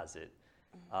patient that has it.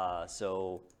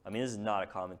 So, I mean, this is not a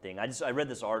common thing. I read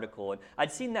this article, and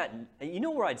I'd seen that, you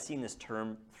know where I'd seen this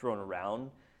term thrown around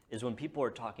is when people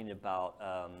are talking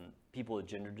about people with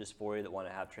gender dysphoria that want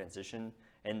to have transition.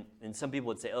 And some people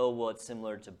would say, oh, well, it's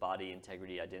similar to body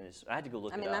integrity identity. I had to go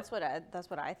look it up. I mean, that's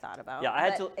what I thought about. Yeah, I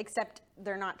had to. Except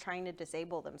they're not trying to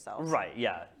disable themselves. Right,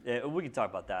 yeah. We can talk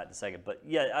about that in a second. But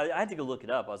yeah, I had to go look it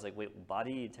up. I was like, wait,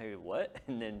 body integrity what?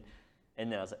 And then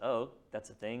I was like, oh, that's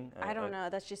a thing? I don't know.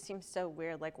 That just seems so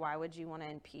weird. Like, why would you want to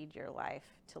impede your life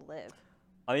to live?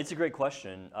 I mean, it's a great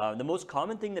question. The most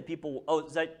common thing that people,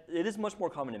 it is much more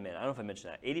common in men. I don't know if I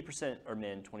mentioned that. 80% are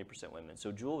men, 20% women.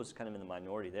 So Jewel was kind of in the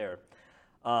minority there.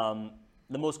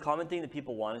 The most common thing that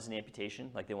people want is an amputation,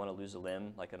 like they want to lose a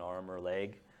limb, like an arm or a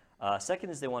leg. Second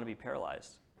is they want to be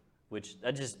paralyzed, which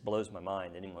that just blows my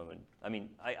mind. Anyone would, I mean,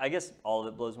 I guess all of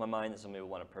it blows my mind that somebody would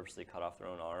want to purposely cut off their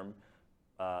own arm.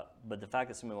 But the fact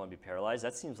that somebody would want to be paralyzed,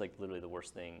 that seems like literally the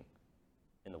worst thing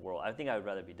in the world. I think I would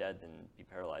rather be dead than be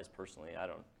paralyzed personally. I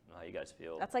don't know how you guys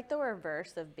feel. That's like the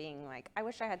reverse of being like, I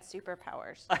wish I had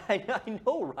superpowers. I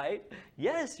know, right?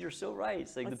 Yes, you're so right.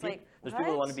 It's like It's there's people that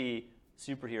what? want to be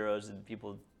superheroes and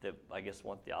people that I guess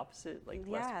want the opposite, like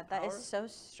less Yeah, that is power. so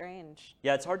strange.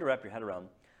 Yeah, it's hard to wrap your head around.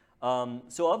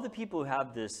 So of the people who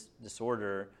have this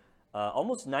disorder,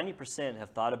 almost 90% have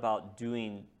thought about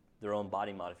doing their own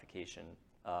body modification.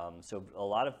 So a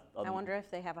lot of I wonder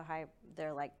if they have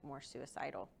they're like more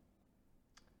suicidal.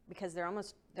 Because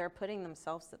they're putting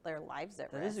their lives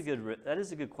at risk. That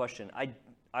is a good question.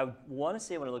 I want to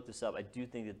say when I looked this up, I do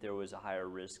think that there was a higher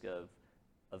risk of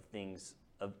things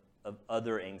of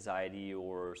other anxiety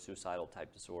or suicidal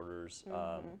type disorders.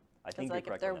 I think like you're if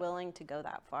correct they're on that. willing to go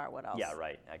that far, what else? Yeah,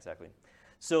 right, exactly.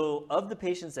 So of the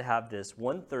patients that have this,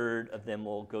 1/3 of them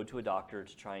will go to a doctor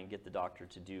to try and get the doctor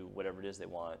to do whatever it is they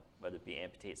want, whether it be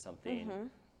amputate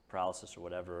something, paralysis or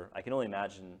whatever. I can only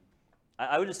imagine.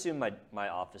 I would assume my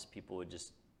office people would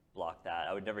just block that.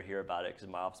 I would never hear about it because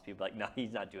my office people are like, no,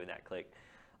 he's not doing that, click.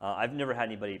 I've never had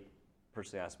anybody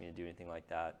personally ask me to do anything like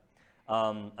that.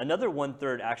 Another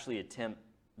 1/3 actually attempt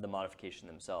the modification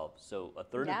themselves. So a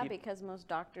third of Yeah, people. because most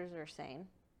doctors are sane.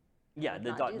 Yeah, would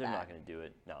they're not do not that. going to do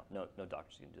it. No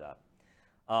doctor's going to do that.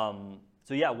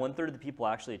 So yeah, 1/3 of the people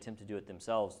actually attempt to do it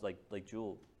themselves, like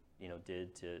Jewel,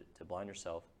 did to blind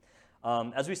herself.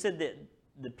 As we said,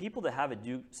 the people that have it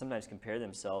do sometimes compare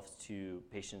themselves to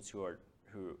patients who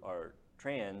are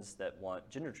trans that want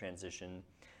gender transition.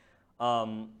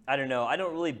 I don't know. I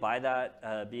don't really buy that.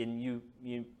 And you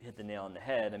hit the nail on the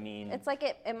head. I mean, It's like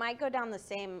it might go down the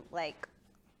same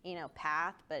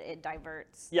path, but it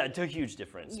diverts. yeah, it's a huge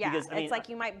difference. Yeah, because, I mean, it's like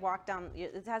you might walk down.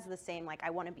 It has the same I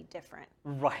want to be different,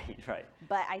 right.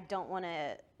 but I don't want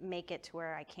to make it to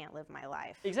where I can't live my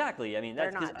life. Exactly. I mean,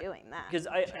 They're that's not doing that. Because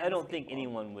I trans don't think people.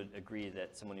 anyone would agree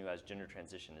that someone who has gender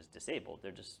transition is disabled.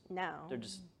 They're just No, They're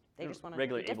just they just want to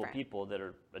regular be able different. people that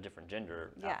are a different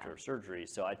gender Yeah. after surgery.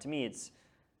 So to me, it's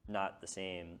not the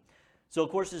same. So of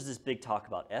course, there's this big talk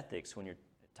about ethics when you're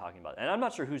talking about, and I'm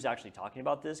not sure who's actually talking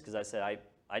about this because I said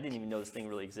I didn't even know this thing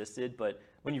really existed. But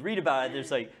when you read about it, there's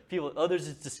like people. Oh, there's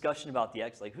this discussion about the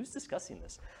Like, who's discussing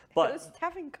this? But Who's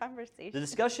having conversations? the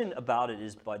discussion about it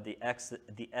is by the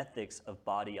ethics of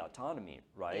body autonomy,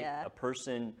 right? Yeah. A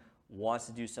person wants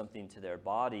to do something to their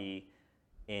body,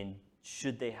 and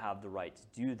should they have the right to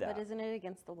do that? But isn't it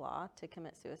against the law to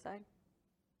commit suicide?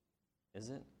 Is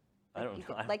it? I don't you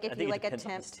know. could- like, if I you, think it like, depends on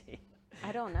the attempt- state.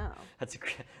 I don't know.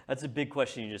 That's a big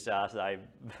question you just asked. I'm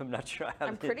not sure. I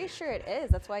I'm have pretty sure it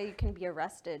is. That's why you can be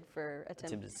arrested for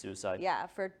attempted suicide. Yeah,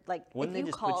 for Wouldn't if they you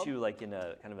just call. put you like in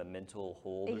a kind of a mental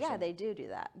hold? Or Yeah, something? they do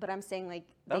that. But I'm saying I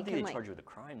don't think can they charge you with a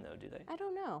crime though, do they? I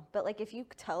don't know, but if you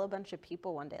tell a bunch of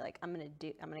people one day, I'm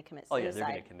gonna commit suicide, Oh, yeah, they're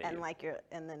gonna commit and you.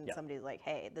 and then Yeah. somebody's like,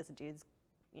 hey, this dude's,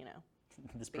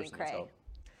 This being person cray. himself.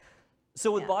 So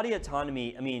with Yeah. body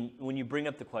autonomy, I mean, when you bring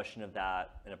up the question of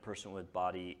that in a person with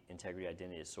body integrity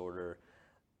identity disorder,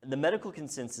 the medical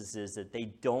consensus is that they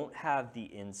don't have the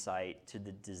insight to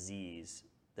the disease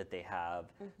that they have,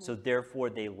 so therefore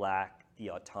they lack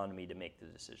the autonomy to make the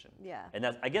decision. Yeah. And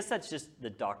I guess that's just the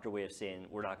doctor way of saying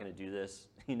we're not going to do this,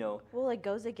 Well, it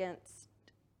goes against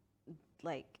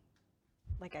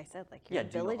like I said, like your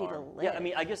do no ability to harm. live. Yeah, I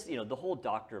mean, I guess the whole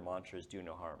doctor mantra is do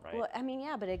no harm, right? Well, I mean,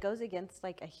 yeah, but it goes against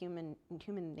like a human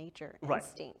nature Right,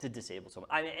 instinct. to disable someone.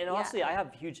 I mean, and honestly, I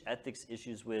have huge ethics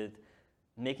issues with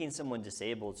making someone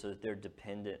disabled so that they're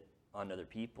dependent on other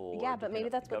people. Yeah, but maybe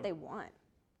that's what they want.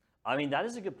 I mean, that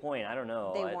is a good point. I don't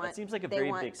know. That seems like a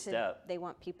very big step. They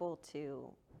want people to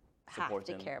Support have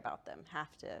to them. care about them,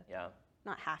 Yeah.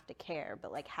 not have to care,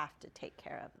 but like have to take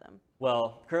care of them.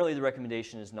 Well, currently the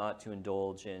recommendation is not to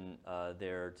indulge in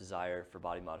their desire for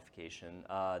body modification.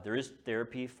 There is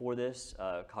therapy for this.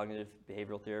 Cognitive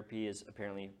behavioral therapy is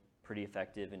apparently pretty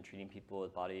effective in treating people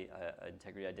with body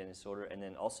integrity identity disorder. And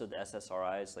then also the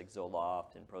SSRIs like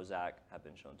Zoloft and Prozac have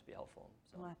been shown to be helpful.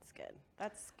 So Well, that's good.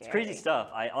 That's scary. it's crazy stuff.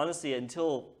 I honestly,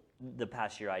 until the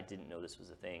past year, I didn't know this was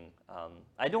a thing.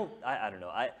 I don't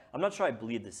know. I'm not sure I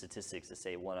believe the statistics that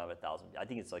say 1 out of 1,000. I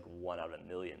think it's like 1 out of 1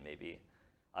 million maybe.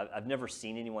 I've never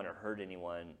seen anyone or heard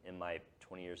anyone in my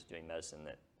 20 years of doing medicine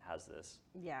that has this.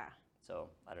 Yeah. So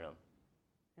I don't know.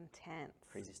 Intense.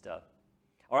 Crazy stuff.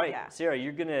 All right, Yeah. Sarah,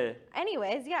 you're gonna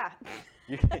Anyways, yeah.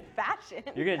 Fashion.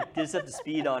 you're gonna get us up to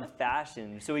speed on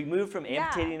fashion. So we moved from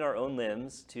amputating our own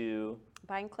limbs to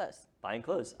Buying clothes. buying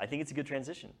clothes. I think it's a good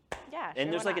transition. Yeah. And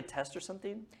sure, there's why like a not? test or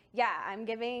something. Yeah, I'm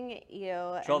giving you.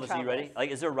 and Travis, are you ready? Travis.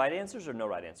 Like, is there right answers or no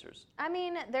right answers? I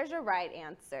mean, there's a right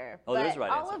answer. Oh, but there's a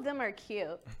right all answer. of them are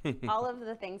cute. All of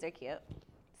the things are cute.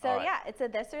 So All right. yeah, it's a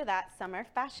this or that summer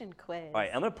fashion quiz. All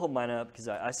right, I'm gonna pull mine up because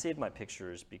I saved my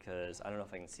pictures because I don't know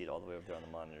if I can see it all the way over there on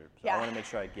the monitor. So Yeah. I want to make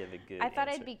sure I give a good I thought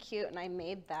answer. I'd be cute, and I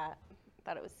made that.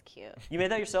 Thought it was cute. You made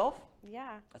that yourself?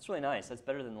 Yeah, That's really nice. That's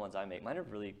better than the ones I make. Mine are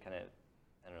really kind of,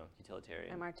 I don't know,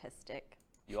 utilitarian. I'm artistic.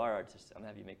 You are artistic. I'm gonna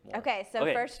have you make more. Okay,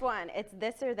 so first one, it's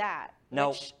this or that.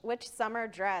 Now- Which summer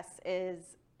dress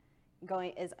is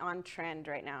on trend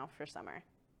right now for summer?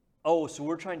 Oh, so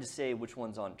we're trying to say which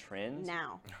one's on trend?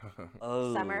 Now,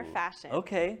 Oh. summer fashion.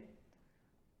 Okay.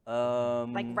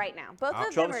 Like right now. Both of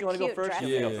them Travis, are you wanna go cute first? dresses.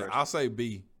 You wanna go Yeah, first. I'll say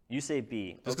B. You say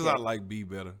B. Just because okay. I like B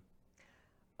better.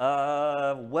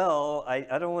 Well,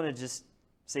 I don't want to just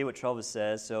say what Travis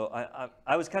says, so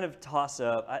I was kind of toss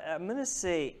up. I'm gonna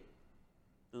say.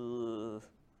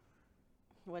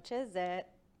 Which is it?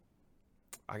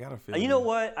 I got a feeling. You know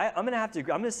what? I'm gonna have to. I'm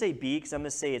gonna say B because I'm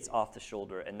gonna say it's off the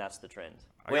shoulder, and that's the trend.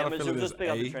 I Wait, got I'm a gonna feeling just it's pick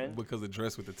out the A trend. because the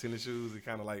dress with the tennis shoes, it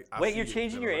kind of like. I Wait, see you're it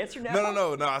changing better your like- answer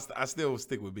now? No. I still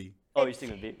stick with B. Oh, you're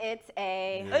sticking with B. It's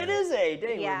a. It is A. Dang,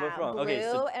 we're Yeah, both wrong. blue Okay,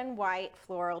 so and white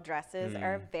floral dresses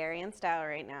are very in style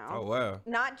right now. Oh wow.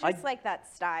 Not just like that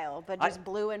style, but just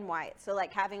blue and white. So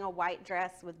like having a white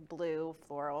dress with blue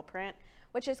floral print,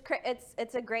 which is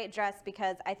it's a great dress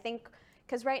because I think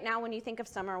right now when you think of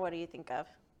summer, what do you think of?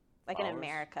 Like in Flowers.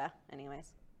 America,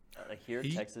 anyways. like here,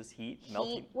 Heat? Texas heat,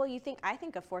 melting. Heat. Well, I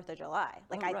think of 4th of July.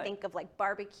 Like Oh, I right. think of like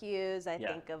barbecues. I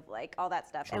Yeah. think of like all that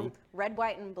stuff. And red,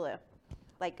 white, and blue.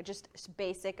 Like just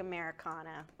basic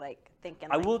Americana. Like thinking.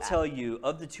 I like will that. tell you,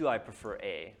 of the two, I prefer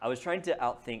A. I was trying to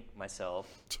outthink myself.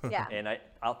 Yeah. And I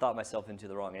outthought myself into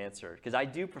the wrong answer because I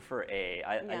do prefer A.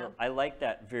 Yeah. I like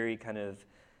that very kind of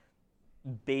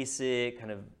basic,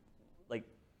 kind of like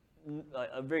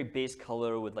a very base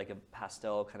color with like a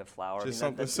pastel kind of flower. Just that-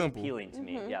 something that's simple. appealing to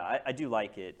me. Yeah, I do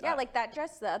like it. Yeah, like that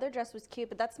dress. The other dress was cute,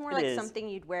 but that's more It like is. something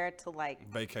you'd wear to like.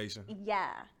 Vacation. Yeah.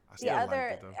 I still like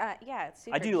it, though. Yeah, it's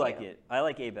super I do cute. like it. I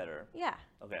like A better. Yeah.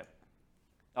 Okay.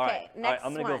 All right. Okay, All next right,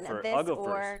 I'm gonna one. go first. This I'll go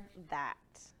or first. that.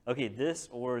 Okay, this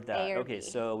or that. A or Okay, B.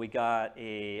 so we got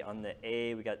on the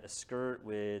A, we got a skirt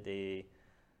with a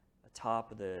top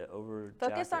with the over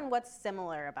Focus jacket. on what's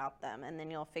similar about them, and then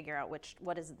you'll figure out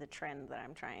what is the trend that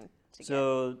I'm trying to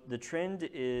So the trend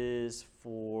is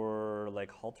for like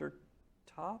halter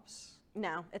tops. get.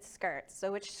 No, it's skirts.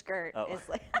 So which skirt Oh. is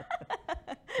like?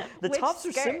 The Which tops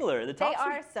are skirt? similar. The tops They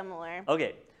are similar.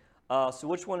 Okay, so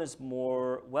which one is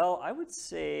more? Well, I would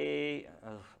say. I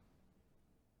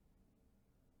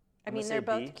I'm mean, gonna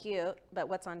they're say both B. cute, but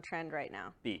what's on trend right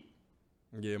now? B.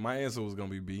 Yeah, my answer was gonna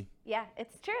be B. Yeah,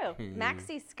 it's true.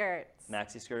 Maxi skirts.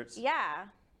 Maxi skirts. Yeah,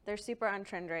 they're super on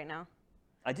trend right now.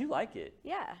 I do like it.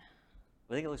 Yeah.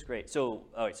 I think it looks great. So,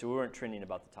 all right, so we weren't trending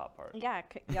about the top part. Yeah,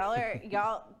 you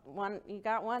got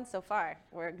one so far.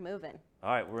 We're moving.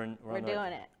 All right, we're We're on the-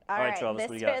 doing it. All right, Travis, this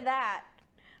what do you or got? that.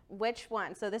 Which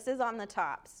one? So this is on the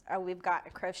tops. We've got a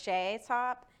crochet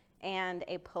top and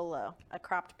a polo, a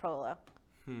cropped polo.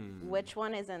 Which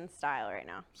one is in style right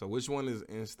now? So which one is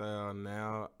in style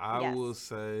now? I Yes. will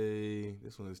say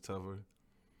this one is tougher.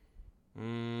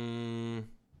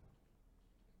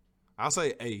 I'll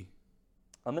say A.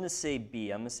 I'm gonna say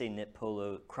B. I'm gonna say knit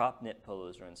polo, crop knit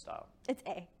polos are in style. It's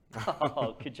A.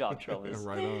 Oh, good job, Travis.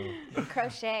 Right on.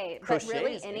 Crochet, but Crochet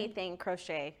really is in? anything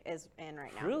crochet is in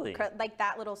right now. Really? Like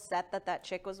that little set that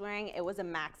chick was wearing, it was a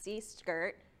maxi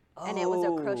skirt, and it was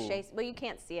a crochet. Well, you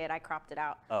can't see it. I cropped it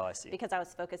out. Oh, I see. Because I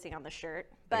was focusing on the shirt.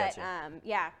 I But gotcha.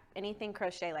 yeah, anything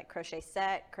crochet, like crochet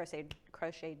set,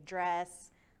 crochet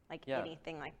dress, like Yeah.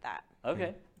 anything like that.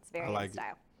 Okay. It's very I like in it.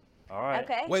 style. All right.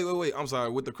 Okay. Wait. I'm sorry.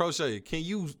 With the crochet, can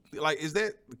you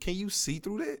can you see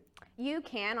through that? You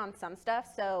can on some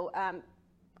stuff. So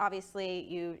obviously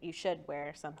you should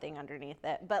wear something underneath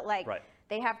it. But like Right.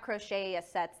 they have crochet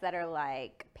sets that are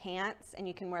like pants, and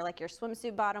you can wear like your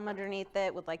swimsuit bottom underneath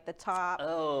it with like the top.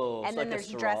 Oh, And so then like a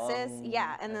there's dresses. sarong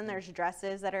Yeah, and type then thing? there's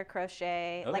dresses that are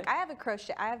crochet. Okay. Like I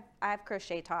have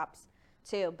crochet tops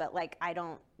too, but like I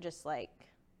don't just like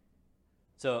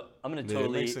So I'm gonna Yeah, it makes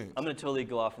totally, sense. I'm gonna totally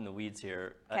go off in the weeds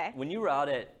here. Okay. When you were out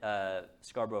at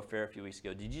Scarborough Fair a few weeks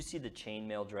ago, did you see the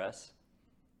chainmail dress?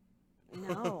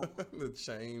 no. The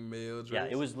chainmail dress.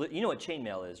 Yeah, it was. You know what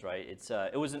chainmail is, right?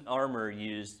 It was an armor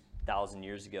used 1,000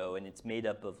 years ago, and it's made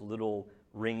up of little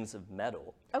rings of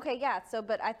metal. Okay, yeah. So,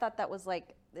 but I thought that was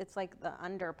like it's like the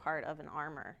under part of an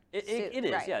armor. It suit.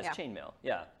 is, Right, yeah, it's chainmail.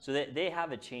 Yeah, so they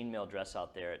have a chainmail dress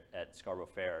out there at Scarborough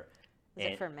Fair. Is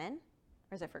it for men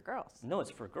or is it for girls? No,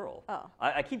 it's for a girl. Oh.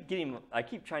 I keep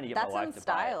trying to get That's my wife in to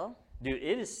style. buy it. Dude,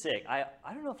 it is sick. I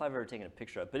don't know if I've ever taken a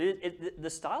picture of it, but the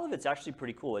style of it's actually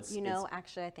pretty cool.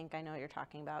 Actually, I think I know what you're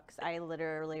talking about because I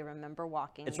literally remember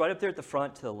walking. It's right up there at the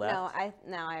front to the left.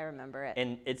 Now I remember it.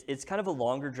 And it's kind of a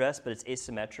longer dress, but it's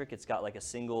asymmetric. It's got like a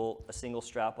single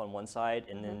strap on one side,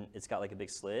 and then it's got like a big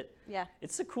slit. Yeah.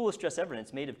 It's the coolest dress ever, and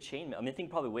it's made of chainmail. I mean, I think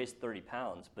it probably weighs 30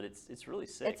 pounds, but it's really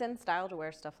sick. It's in style to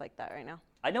wear stuff like that right now.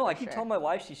 I know. I for keep sure. telling my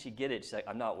wife she should get it. She's like,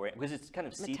 I'm not wearing because it's kind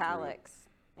of see-through. Metallics.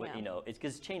 What, Yeah. You know, it's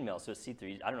because it's chainmail, so it's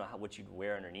see-through. I don't know what you'd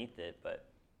wear underneath it, but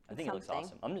I think it looks Something.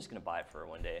 awesome. I'm just gonna buy it for her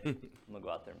one day. I'm gonna go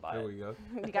out there and buy There it. we go.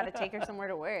 You got to take her somewhere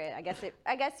to wear it.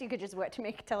 I guess you could just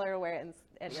tell her to wear it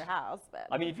at your house. But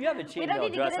I mean, if you have a don't need chainmail to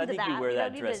get dress, I into think you that. wear We that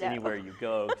don't need dress to know. anywhere you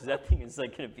go because that thing is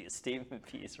like gonna be a statement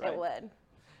piece, right? it would.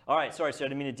 All right, sorry, so I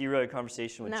didn't mean to derail a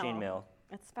conversation with No. chainmail.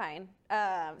 It's fine.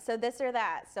 So this or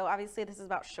that. So obviously this is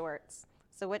about shorts.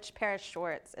 So which pair of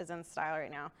shorts is in style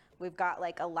right now? We've got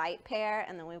like a light pair,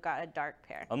 and then we've got a dark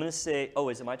pair. I'm gonna say, oh,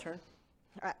 is it my turn?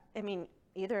 I mean,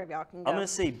 either of y'all can go. I'm gonna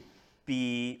say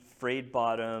B, frayed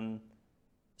bottom,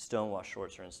 stonewash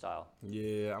shorts are in style.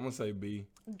 Yeah, I'm gonna say B.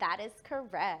 That is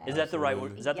correct. Is that the right?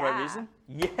 Absolutely. Is that the right Yeah. reason?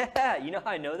 Yeah. You know how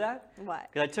I know that? What?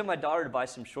 Because I took my daughter to buy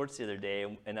some shorts the other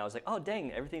day, and I was like, oh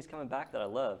dang, everything's coming back that I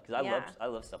love. Because Yeah. I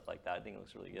love stuff like that. I think it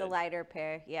looks really good. The lighter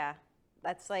pair, yeah.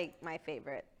 That's like my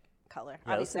favorite color.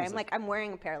 Yeah, those Obviously, things I'm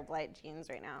wearing a pair of light jeans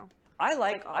right now. I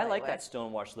like all I wear. that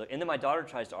stonewash look. And then my daughter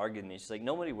tries to argue with me. She's like,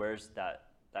 nobody wears that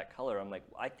color. I'm like,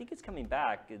 I think it's coming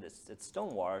back. It's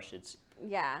stonewash. It's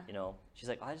Yeah. you know. She's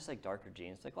like, oh, I just like darker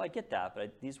jeans. Like, well, I get that,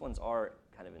 but these ones are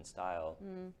kind of in style.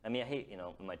 I mean, I hate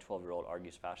when my 12-year-old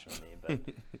argues fashion with me, but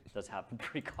it does happen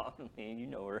pretty commonly. You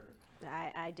know her.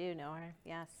 I do know her.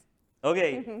 Yes.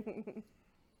 Okay.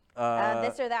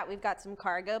 This or that. We've got some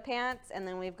cargo pants, and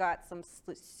then we've got some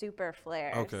super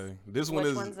flares. Okay, this one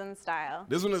Which is one's in style?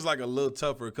 this one is like a little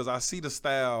tougher because I see the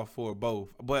style for both,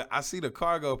 but I see the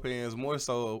cargo pants more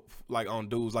so like on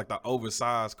dudes, like the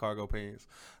oversized cargo pants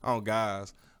on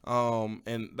guys.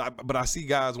 But I see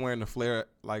guys wearing the flare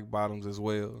like bottoms as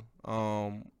well,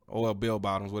 or bell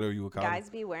bottoms, whatever you would call Guys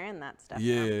be wearing that stuff.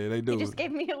 Yeah, now. they do. He just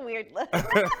gave me a weird look.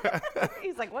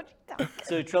 He's like, "What you talking?"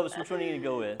 So Travis, which one are you gonna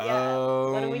go with? Yeah.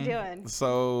 What are we doing?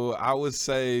 So I would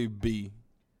say B.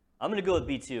 I'm gonna go with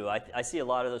B2. I see a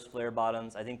lot of those flare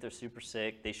bottoms. I think they're super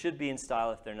sick. They should be in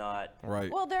style if they're not.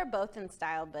 Right. Well, they're both in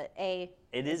style, but A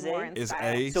It is more A? in It's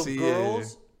style. A. So See,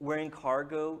 girls wearing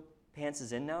cargo pants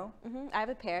is in now. I have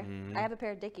a pair. Mm-hmm. I have a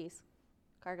pair of Dickies,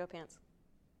 cargo pants.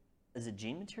 Is it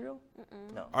jean material?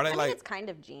 No. Are they I like think it's kind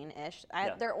of jean-ish.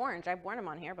 Yeah. They're orange. I've worn them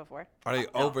on here before. are they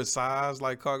oversized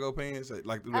like cargo pants?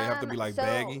 Like do they have to be like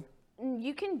baggy?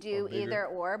 You can do bigger? either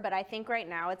or, but I think right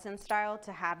now it's in style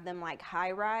to have them like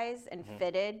high rise and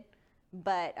fitted,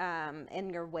 but in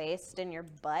your waist and your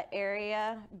butt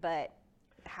area, but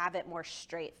have it more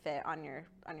straight fit on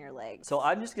your legs. So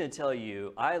I'm just gonna tell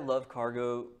you, I love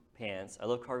cargo pants. I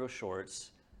love cargo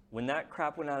shorts. When that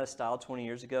crap went out of style 20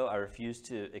 years ago, I refused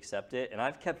to accept it, and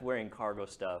I've kept wearing cargo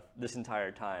stuff this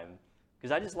entire time because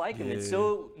I just like them. It's Yeah.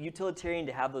 so utilitarian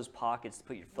to have those pockets to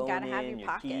put your phone gotta have in, your your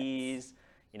pockets. keys.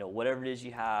 whatever it is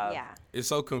you have. Yeah. It's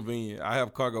so convenient. I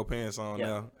have cargo pants on Yeah.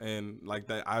 now, and like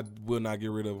that, I will not get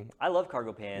rid of them. I love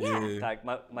cargo pants. Yeah. In fact,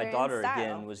 my They're in daughter style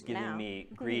again was giving now. me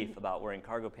grief about wearing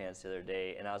cargo pants the other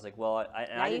day, and I was like, well, I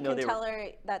Now you didn't know can they tell were. her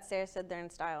that Sarah said they're in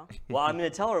style. Well, I'm gonna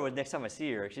tell her next time I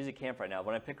see her. She's at camp right now.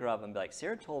 When I pick her up, I'm gonna be like,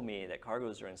 Sarah told me that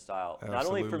cargos are in style, not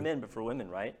only for Absolutely. men but for women,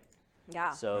 right?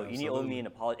 Yeah. So you need to owe Absolutely. me an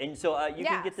apology. And so you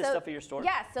can get this stuff at your store.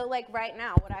 Yeah, so like right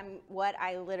now, what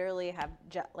I literally have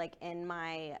like in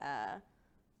my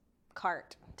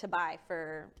cart to buy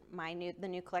for the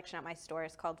new collection at my store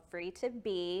is called Free to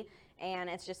Be, and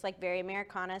it's just like very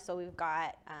Americana. So we've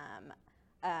got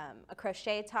a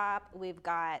crochet top, we've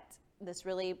got this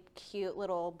really cute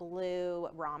little blue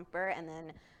romper, and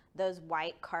then those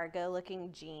white cargo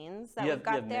looking jeans that we've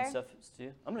got you have there. men's stuff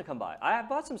too? I'm gonna come by. I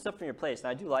bought some stuff from your place, and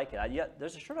I do like it.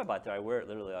 There's a shirt I bought there. I wear it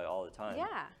literally like, all the time.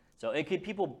 Yeah. So could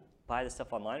people buy the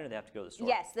stuff online, or they have to go to the store?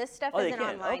 Yes, this stuff Oh, they isn't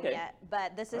can. online Okay. yet,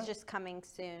 but this is Alright. just coming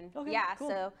soon. Okay, Yeah, cool.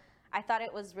 so I thought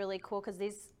it was really cool because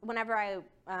whenever I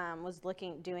was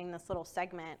doing this little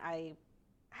segment, I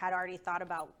had already thought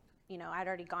about, I'd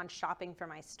already gone shopping for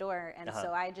my store, and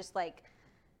so I just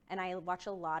and I watch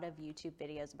a lot of YouTube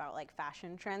videos about like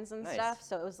fashion trends and Nice. stuff.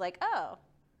 So it was like, oh,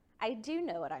 I do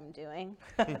know what I'm doing.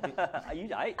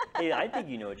 I think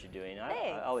you know what you're doing. I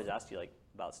Thanks. always ask you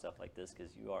about stuff like this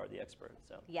because you are the expert.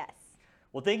 So. Yes.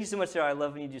 Well, thank you so much, Sarah. I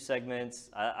love when you do segments.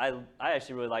 I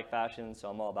actually really like fashion, so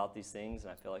I'm all about these things,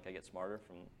 and I feel like I get smarter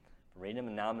from reading them.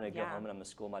 And now I'm going to go Yeah. home and I'm going to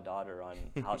school my daughter on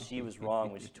how she was wrong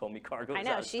when she told me cargo I was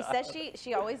know. out of She style. says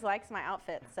she always likes my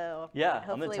outfit, so Yeah, I'm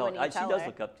hopefully going to tell when her. you tell She does her.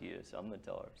 look up to you, so I'm going to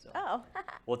tell her. So. Oh.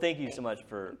 Well, thank you so much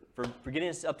for getting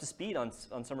us up to speed on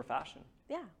summer fashion.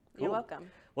 Yeah, Cool. you're welcome.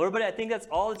 Well, everybody, I think that's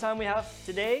all the time we have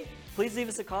today. Please leave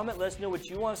us a comment. Let us know what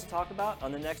you want us to talk about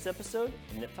on the next episode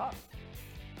of Nip Talk.